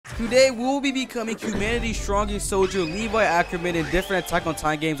Today, we will be becoming humanity's strongest soldier, Levi Ackerman, in different Attack on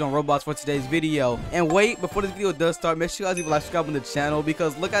Titan games on Roblox for today's video. And wait, before this video does start, make sure you guys leave a like, subscribe on the channel,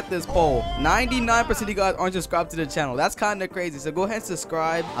 because look at this poll. 99% of you guys aren't subscribed to the channel. That's kind of crazy, so go ahead and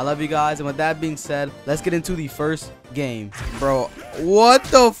subscribe. I love you guys, and with that being said, let's get into the first game. Bro, what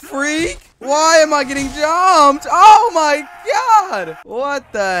the freak? Why am I getting jumped? Oh my god!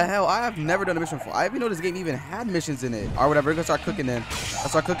 What the hell? I have never done a mission before. I didn't even know this game even had missions in it. Alright, whatever. We're gonna start cooking then. Let's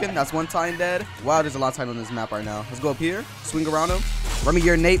start cooking. That's one time dead. Wow, there's a lot of time on this map right now. Let's go up here. Swing around him. Run me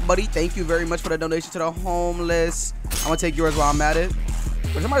your Nate, buddy. Thank you very much for the donation to the homeless. I'm gonna take yours while I'm at it.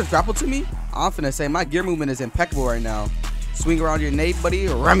 Wait, somebody just grappled to me? I'm finna say my gear movement is impeccable right now. Swing around your Nate, buddy.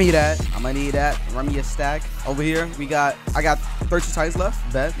 Run me that. I'm gonna need that. Run me a stack. Over here, I got 30 times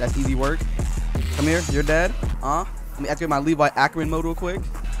left. Bet. That's easy work. Come here. You're dead. Let me activate my Levi Ackerman mode real quick.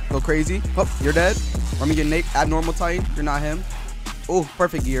 Go crazy. Oh, you're dead. Run me your Nate. Abnormal Titan. You're not him. Oh,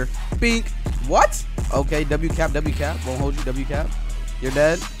 perfect gear. Bink. What? Okay, W cap. Won't hold you. W cap. You're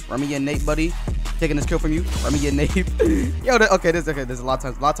dead. Run me your Nate, buddy. Taking this kill from you. Run me your Nate. Yo, okay. There's a lot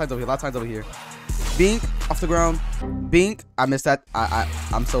of times over here. Bink off the ground. Bink. I missed that.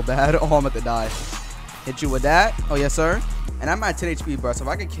 I'm so bad. Oh, I'm about to die. Hit you with that. Oh yes, sir. And I'm at 10 HP, bro. So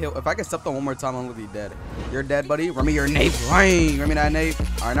if I can step on one more time, I'm gonna be dead. You're dead, buddy. Run me your Nate. Ring. Run me that Nate.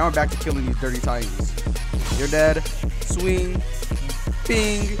 All right, now we're back to killing these dirty Titans. You're dead. Swing.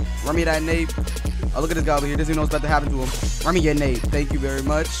 Ping. Run me that Nate. Oh, look at this guy over here. Doesn't even know what's about to happen to him. Run me your Nate. Thank you very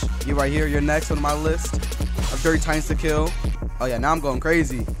much. You right here. You're next on my list of dirty Titans to kill. Oh yeah, now I'm going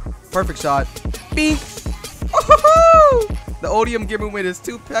crazy. Perfect shot. Bink. Oh-ho-ho! The odium gear movement is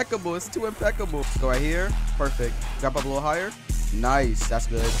too impeccable. It's too impeccable. Let's go right here. Perfect. Drop up a little higher. Nice. That's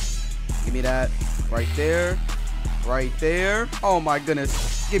good. Give me that. Right there. Right there. Oh my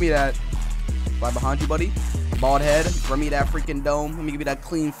goodness. Give me that. Right behind you, buddy. Bald head. Run me that freaking dome. Let me give you that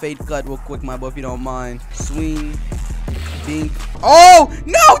clean fade cut real quick, my boy, if you don't mind. Swing. Dink. Oh!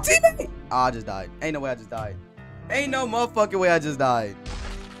 No, teammate! Ah, I just died. Ain't no way I just died. Ain't no motherfucking way I just died.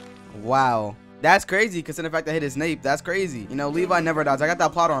 Wow. That's crazy, because in the fact I hit his nape, that's crazy. You know, Levi never dies. I got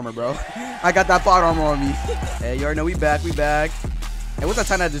that plot armor, bro. I got that plot armor on me. Hey, you already know we back. Hey, what's that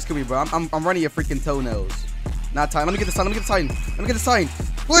time that just killed me, bro? I'm running your freaking toenails. Not time. Let me get the sign.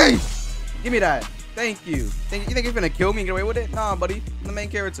 Please. Give me that. Thank you. You think you're gonna kill me and get away with it? Nah, buddy. I'm the main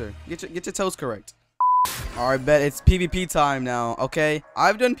character. Get your toes correct. Alright, bet it's PvP time now, okay?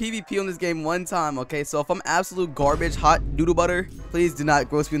 I've done PvP on this game one time, okay? So if I'm absolute garbage, hot doodle butter, please do not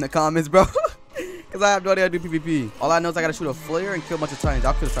gross me in the comments, bro. Because I have no idea how to do PvP. All I know is I gotta shoot a flare and kill a bunch of Titans.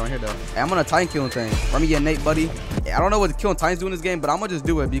 I'll kill this time right here, though. Hey, I'm on a Titan killing thing. Run me your Nate, buddy. Yeah, I don't know what killing Titans do in this game, but I'm gonna just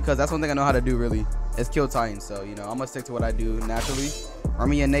do it because that's one thing I know how to do, really. Is kill Titans. So, you know, I'm gonna stick to what I do naturally. Run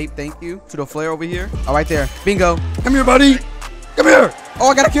me your Nate, thank you. Shoot a flare over here. Oh, right there. Bingo. Come here, buddy. Come here. Oh,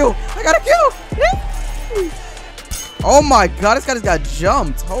 I got a kill. Oh my god, this guy just got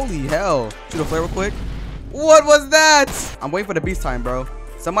jumped. Holy hell. Shoot a flare real quick. What was that? I'm waiting for the beast time, bro.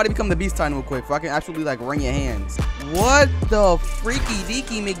 Somebody become the beast time real quick so I can actually like wring your hands. What the freaky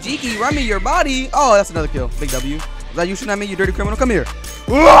deaky McJeeky? Run me your body. Oh, that's another kill. Big W. Is that you shooting at me, you dirty criminal? Come here.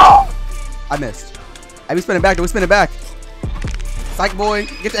 I missed. Hey, we spinning back, though. We spinning back. Psych boy,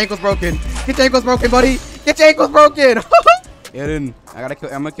 get your ankles broken. Get your ankles broken, buddy. Get your ankles broken. Eren. I'm gonna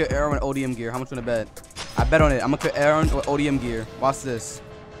kill Eren with ODM gear. How much you wanna bet? I bet on it. I'm gonna kill Eren with ODM gear. Watch this.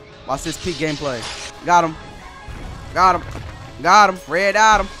 Watch this peak gameplay. Got him. Red dot him. Got him. Red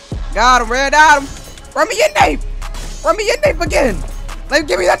dot him. Run me your nape. Again.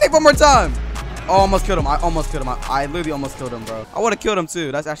 Give me that nape one more time. Oh, almost killed him. I literally almost killed him, bro. I would have killed him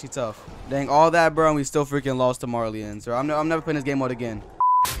too. That's actually tough. Dang, all that, bro, and we still freaking lost to Marlians. So I'm never playing this game mode again.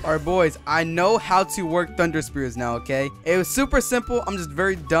 Alright, boys, I know how to work thunder spears now, okay? It was super simple. I'm just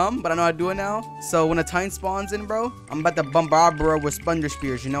very dumb, but I know how to do it now. So when a Titan spawns in, bro, I'm about to bombard, bro, with thunder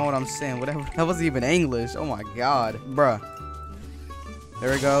spears. You know what I'm saying? Whatever. That wasn't even English. Oh my god, bruh.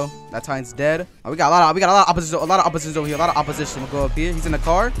 There we go. That Titan's dead. Oh, we got a lot of opposition. A lot of opposition over here. We'll go up here. He's in the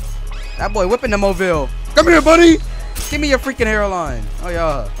car. That boy whipping the mobile. Come here, buddy. Give me your freaking hairline. Oh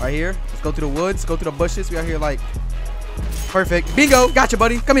yeah, right here. Let's go through the woods. Go through the bushes. We are here like. Perfect. Bingo. Gotcha,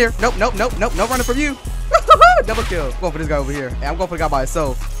 buddy. Come here. Nope. No running from you. Double kill. Going for this guy over here. Hey, I'm going for the guy by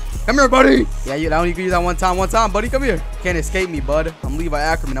himself. Come here, buddy. Yeah, you can use that one time, buddy. Come here. Can't escape me, bud. I'm Levi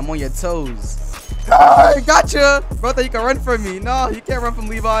Ackerman. I'm on your toes. Hey, gotcha. Bro, thought you can run from me. No, you can't run from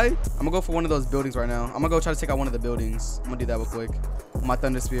Levi. I'm gonna go for one of those buildings right now. I'm gonna go try to take out one of the buildings. I'm gonna do that real quick. With my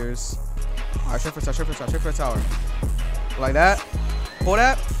thunder spears. All right, straight for the tower. Like that. Pull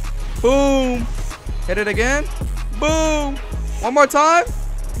that. Boom. Hit it again. Boom. One more time.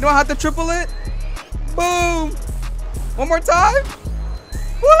 You know I have to triple it. Boom. One more time.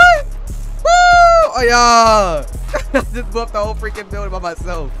 Woohoo! Oh, yeah. Just blew up the whole freaking building by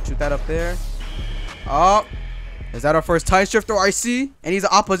myself. Shoot that up there. Oh. Is that our first time shifter I see? And he's an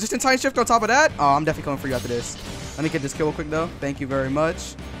opposition time shifter on top of that? Oh, I'm definitely coming for you after this. Let me get this kill real quick, though. Thank you very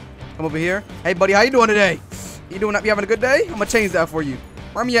much. Come over here. Hey, buddy, how you doing today? You doing that? You having a good day? I'm gonna change that for you.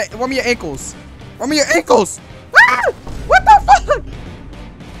 Run me your ankles. Run me your ankles. Ah! What the fuck?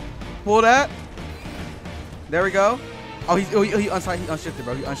 Pull that. There we go. Oh, he unshifted,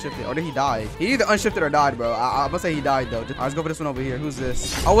 bro. He unshifted. Or did he die? He either unshifted or died, bro. I'm gonna say he died, though. All right, let's go for this one over here. Who's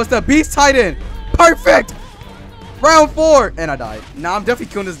this? Oh, it's the Beast Titan. Perfect. Round 4. And I died. Nah, I'm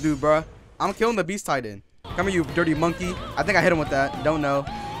definitely killing this dude, bro. I'm killing the Beast Titan. Come here, you dirty monkey. I think I hit him with that. Don't know.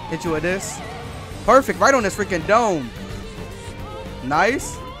 Hit you with this. Perfect. Right on this freaking dome.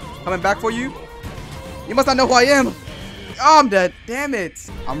 Nice. Coming back for you. You must not know who I am. Oh, I'm dead. Damn it.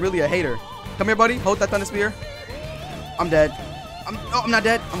 I'm really a hater. Come here, buddy. Hold that thunder spear. I'm dead. I'm not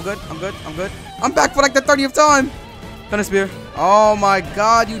dead. I'm good. I'm good. I'm good. I'm back for like the 30th time. Thunder spear. Oh my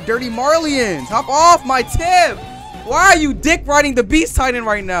god, you dirty Marlians. Hop off my tip. Why are you dick riding the Beast Titan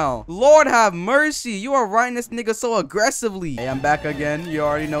right now? Lord have mercy. You are riding this nigga so aggressively. Hey, I'm back again. You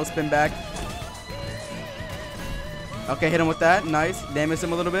already know. Spin back. Okay, hit him with that. Nice. Damage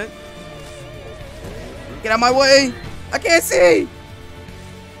him a little bit. Get out of my way. I can't see.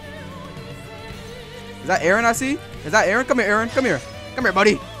 Is that Eren I see? Is that Eren? Come here, Eren. Come here. Come here,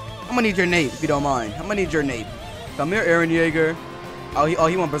 buddy. I'm gonna need your nape if you don't mind. I'm gonna need your nape. Come here, erenyeager. Oh,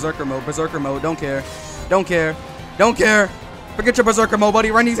 he went berserker mode. Berserker mode. Don't care. Don't care. Don't care. Forget your berserker mode,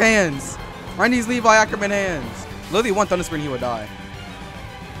 buddy. Run these hands. Run these Levi Ackerman hands. Literally one thunder sprint, he would die.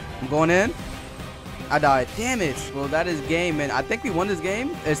 I'm going in. I died. Damn it. Well, that is game, man. I think we won this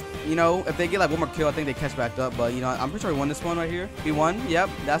game. It's, you know, if they get like one more kill, I think they catch back up. But, you know, I'm pretty sure we won this one right here. We won. Yep.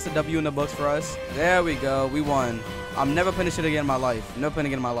 That's a W in the books for us. There we go. We won. I'm never playing this shit again in my life. Never playing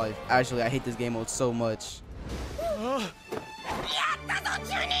again in my life. Actually, I hate this game mode so much.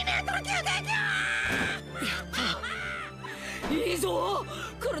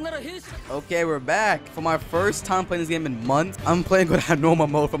 Okay, we're back. For my first time playing this game in months, I'm playing with abnormal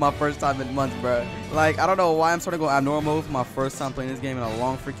mode for my first time in months, bro. Like, I don't know why I'm starting to go abnormal mode for my first time playing this game in a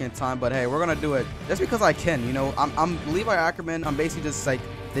long freaking time, but hey, we're gonna do it just because I can. You know, I'm Levi Ackerman. I'm basically just like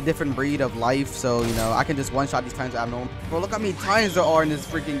the different breed of life, so you know I can just one-shot these Titans abnormal. Bro, look how many Titans there are in this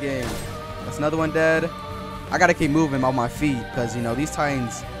freaking game. That's another one dead. I gotta keep moving on my feet because you know these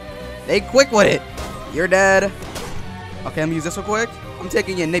Titans, they quick with it. You're dead. Okay, let me use this real quick. I'm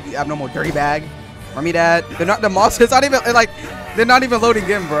taking your nape, you abnormal dirty bag. Run me that. They're not the monsters. It's not even like they're not even loading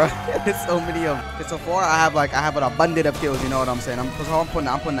in, bro. There's so many of them. Okay, so far I have an abundance of kills. You know what I'm saying? I'm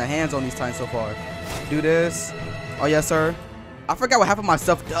putting the hands on these Titans so far. Do this. Oh yes, sir. I forgot what half of my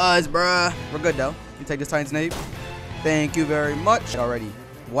stuff does, bruh. We're good though. You take this Titan's nape. Thank you very much. Already.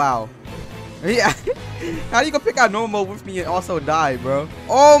 Wow. Yeah. How do you go pick out normal with me and also die, bro?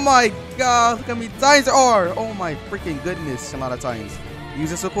 Oh my god. Look how many Titans there are. Oh my freaking goodness. A lot of Titans. Use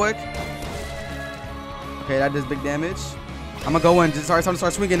this real quick. Okay, that does big damage. I'm gonna go in. Just time to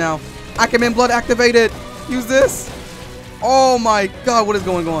start swinging now. Ackerman blood activated. Use this. Oh my god, what is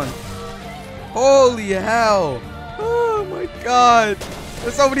going on? Holy hell. Oh my god.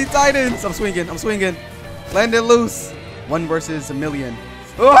 There's so many Titans. I'm swinging. I'm swinging. Land it loose. 1 versus a million.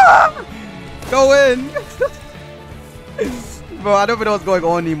 Ah! Go in. Bro, I don't even know what's going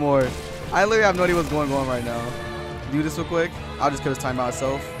on anymore. I literally have no idea what's going on right now. Do this real quick. I'll just kill this time by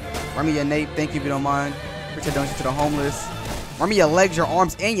myself. Run me your nape. Thank you if you don't mind. Appreciate donation to the homeless. Run me your legs, your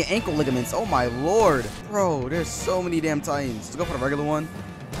arms, and your ankle ligaments. Oh my lord. Bro, there's so many damn Titans. Let's go for the regular one.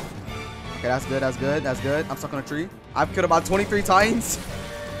 Okay, that's good. That's good. That's good. I'm stuck on a tree. I've killed about 23 Titans.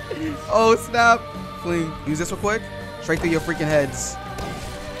 Oh, snap. Fling. Use this real quick. Straight through your freaking heads.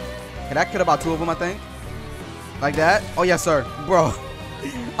 Okay, that killed about 2 of them, I think. Like that. Oh, yes, sir. Bro.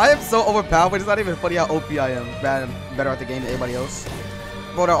 I am so overpowered. It's not even funny how OP I am. Better at the game than everybody else.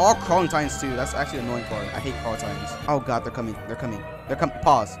 Bro, they're all crawling Titans too. That's actually an annoying part. I hate crawling Titans. Oh god, they're coming. They're coming. They're coming.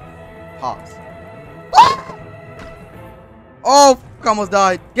 Pause. Pause. Ah! Oh, I almost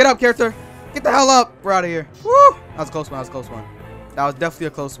died. Get up, character. Get the hell up. We're out of here. Woo! That was a close one. That was a close one. That was definitely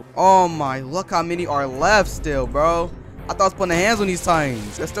a close one. Oh my, look how many are left still, bro. I thought I was putting the hands on these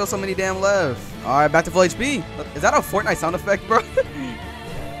Titans. There's still so many damn left. All right, back to full HP. Is that a Fortnite sound effect, bro?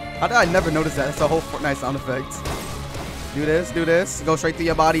 How did I never notice that? It's a whole Fortnite sound effect. Do this, do this. Go straight through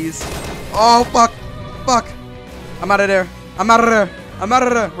your bodies. Oh, fuck. Fuck. I'm out of there. I'm out of there. I'm out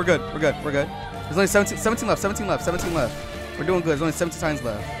of there. We're good. We're good. We're good. There's only 17 left. 17 left. 17 left. We're doing good. There's only 17 times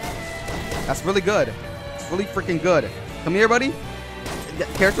left. That's really good. It's really freaking good. Come here, buddy.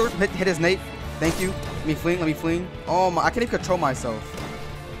 Character, hit his nape. Thank you. Let me fling. Let me fling. Oh, my. I can't even control myself.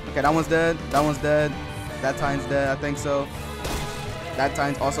 Okay, that one's dead. That one's dead. That Titan's dead. I think so. That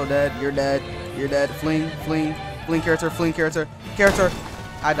Titan's also dead. You're dead. You're dead. Fling, fling, fling character, fling character, character.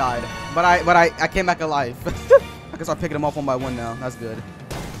 I died, but I came back alive. I can start picking them off one by one now. That's good.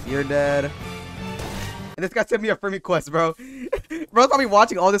 You're dead. And this guy sent me a free quest, bro. Bro's probably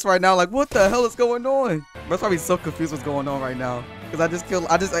watching all this right now, like, what the hell is going on? Bro's probably so confused what's going on right now. Because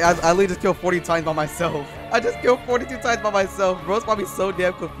I literally just killed 40 times by myself. I just killed 42 times by myself. Bro's probably so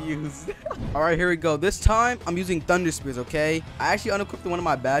damn confused. All right, here we go. This time, I'm using Thunder Spears, okay? I actually unequipped one of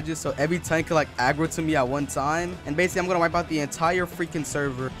my badges, so every tank can, like, aggro to me at one time. And basically, I'm going to wipe out the entire freaking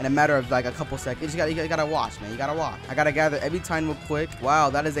server in a matter of, like, a couple seconds. You gotta watch, man. You gotta watch. I gotta gather every Titan real quick. Wow,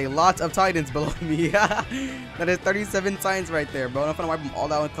 that is a lot of Titans below me. That is 37 Titans right there, bro. I'm gonna wipe them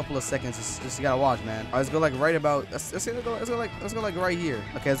all out in a couple of seconds. Just you gotta watch, man. All right, let's go, like, right about... Let's go like right here.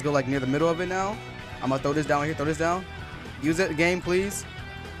 Okay, let's go like near the middle of it now. I'm gonna throw this down here. Throw this down. Use it, game, please.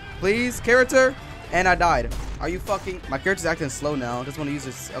 Please, character. And I died. Are you fucking... My character's acting slow now. Just want to use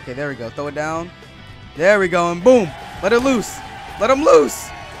this. Okay, there we go. Throw it down. There we go. And boom. Let it loose. Let him loose.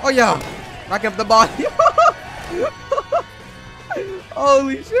 Oh, yeah. Knock up the body.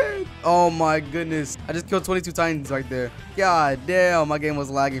 Holy shit. Oh, my goodness. I just killed 22 Titans right there. God damn. My game was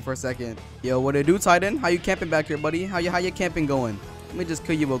lagging for a second. Yo, what it do, Titan? How you camping back here, buddy? How you camping going? Let me just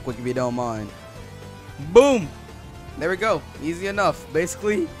kill you real quick if you don't mind. Boom. There we go. Easy enough.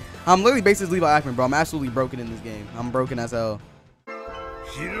 Basically, I'm literally basically Levi Ackerman, bro. I'm absolutely broken in this game. I'm broken as hell.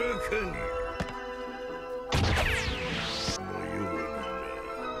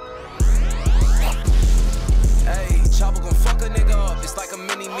 Hey, Chopper gon' fuck a nigga up. It's like a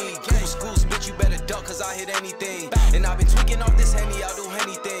mini me. Schools, bitch, you better duck, cause I hit anything. And I've been tweaking off this Henny, I'll do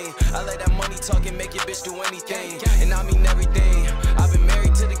anything. I let that money talk and make your bitch do anything. And I mean everything. I've been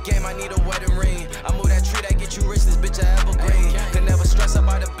married to the game, I need a wedding ring. I move that tree that get you rich, this bitch I ever green.